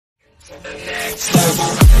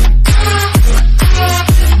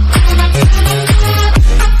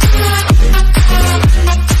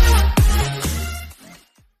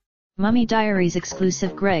Mummy Diaries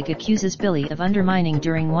exclusive Greg accuses Billie of undermining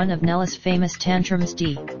during one of Nellys' famous tantrums.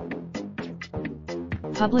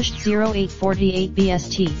 Published 0848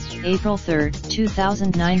 BST, April 3,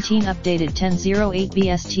 2019. Updated 1008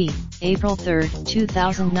 BST, April 3,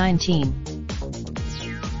 2019.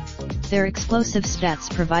 Their explosive spats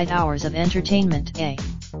provide hours of entertainment.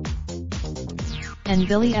 And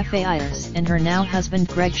Billie Fairs and her now husband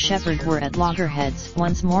Greg Shepherd were at loggerheads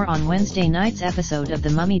once more on Wednesday night's episode of the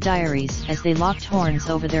Mummy Diaries as they locked horns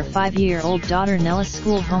over their 5-year-old daughter Nellys'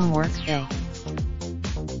 school homework.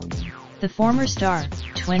 The former star,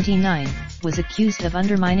 29, was accused of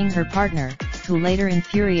undermining her partner, who later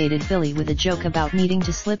infuriated Billie with a joke about needing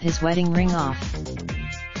to slip his wedding ring off.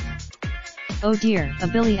 Oh dear,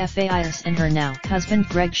 Billie Fairs and her now husband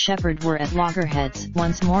Greg Shepherd were at loggerheads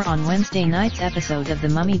once more on Wednesday night's episode of the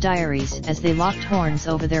Mummy Diaries as they locked horns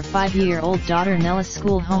over their 5-year-old daughter Nellys'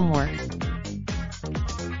 school homework.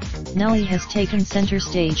 Nelly has taken center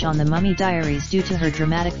stage on the Mummy Diaries due to her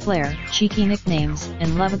dramatic flair, cheeky nicknames,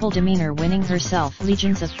 and lovable demeanor, winning herself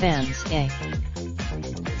legions of fans.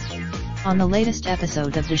 On the latest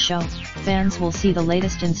episode of the show, fans will see the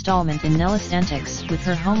latest installment in Nellys' antics with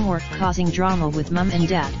her homework causing drama with mum and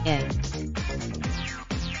dad.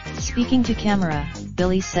 Speaking to camera,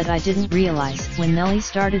 Billie said, "I didn't realize when Nelly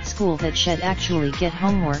started school that she'd actually get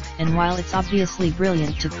homework, and while it's obviously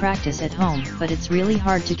brilliant to practice at home, but it's really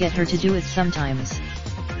hard to get her to do it sometimes."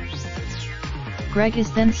 Greg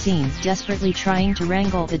is then seen desperately trying to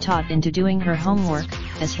wrangle the tot into doing her homework,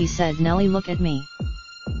 as he said, "Nelly, look at me.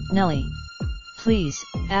 Nelly. Please."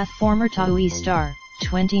 Former Taui star,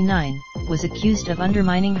 29, was accused of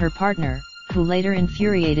undermining her partner, who later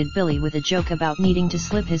infuriated Billie with a joke about needing to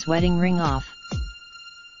slip his wedding ring off.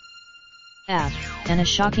 And a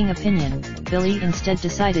shocking opinion, Billie instead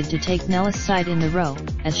decided to take Nellys' side in the row,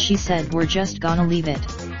 as she said, "We're just gonna leave it.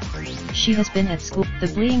 She has been at school." The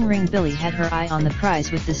bling ring. Billie had her eye on the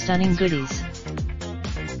prize with the stunning goodies.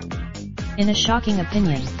 In a shocking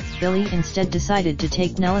opinion, Billie instead decided to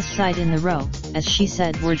take Nellys' side in the row, as she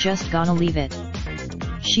said, "We're just gonna leave it.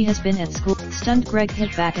 She has been at school." Stunned Greg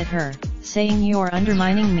hit back at her, saying, "You're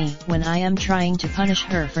undermining me," when I am trying to punish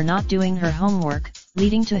her for not doing her homework,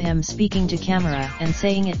 leading to him speaking to camera and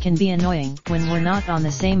saying it can be annoying when we're not on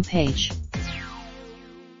the same page.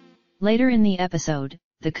 Later in the episode,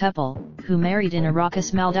 the couple, who married in a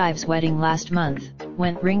raucous Maldives wedding last month,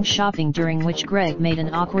 went ring shopping, during which Greg made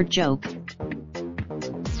an awkward joke,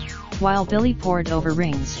 while Billie pored over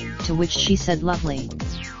rings, to which she said, "Lovely.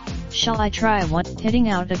 Shall I try one?" Hitting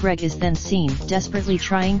out. Greg is then seen desperately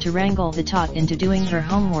trying to wrangle the tot into doing her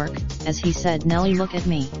homework, as he said, "Nelly, look at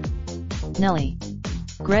me. Nelly."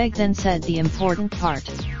 Greg then said the important part,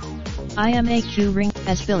 "I am a Q ring."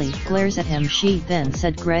 As Billie glares at him, she then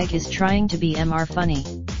said Greg is trying to be MR funny.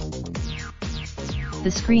 The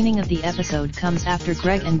screening of the episode comes after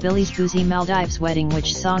Greg and Billie's boozy Maldives wedding,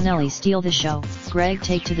 which saw Nelly steal the show, Greg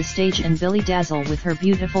take to the stage and Billie dazzle with her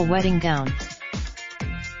beautiful wedding gown.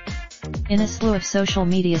 In a slew of social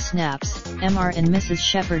media snaps, Mr. and Mrs.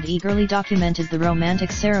 Shepherd eagerly documented the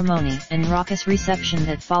romantic ceremony and raucous reception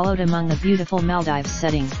that followed among the beautiful Maldives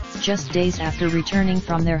setting, just days after returning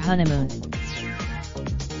from their honeymoon.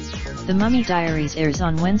 The Mummy Diaries airs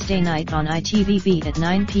on Wednesday night on ITV at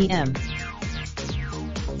 9 p.m.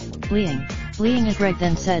 Bling. Greg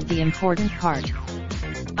then said the important part,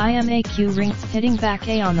 "I am a Q ring." Hitting back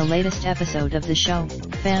on the latest episode of the show,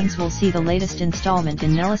 fans will see the latest installment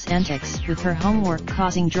in Nellys' antics with her homework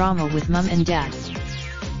causing drama with mum and dad.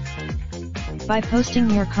 By posting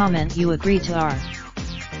your comment, you agree to our.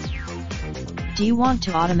 Do you want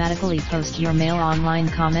to automatically post your Mail Online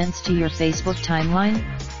comments to your Facebook timeline?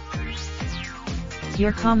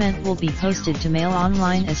 Your comment will be posted to Mail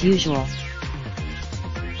Online as usual.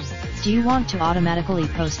 Do you want to automatically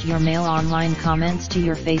post your Mail Online comments to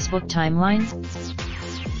your Facebook timeline?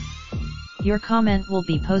 Your comment will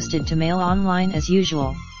be posted to Mail Online as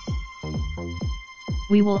usual.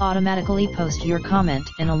 We will automatically post your comment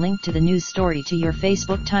and a link to the news story to your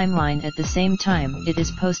Facebook timeline at the same time it is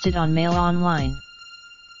posted on Mail Online.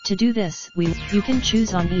 To do this, you can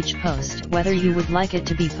choose on each post whether you would like it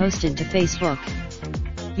to be posted to Facebook.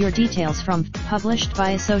 Your details from published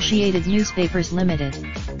by Associated Newspapers Limited.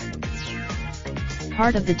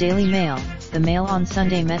 Part of the Daily Mail, the Mail on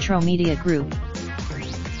Sunday Metro Media Group.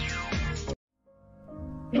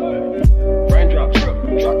 Raindrop,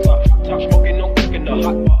 drop top, top smoking, no cooking the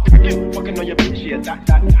hot pot. Fucking on your bitch, yeah,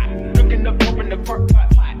 that. Looking up, open the park pot.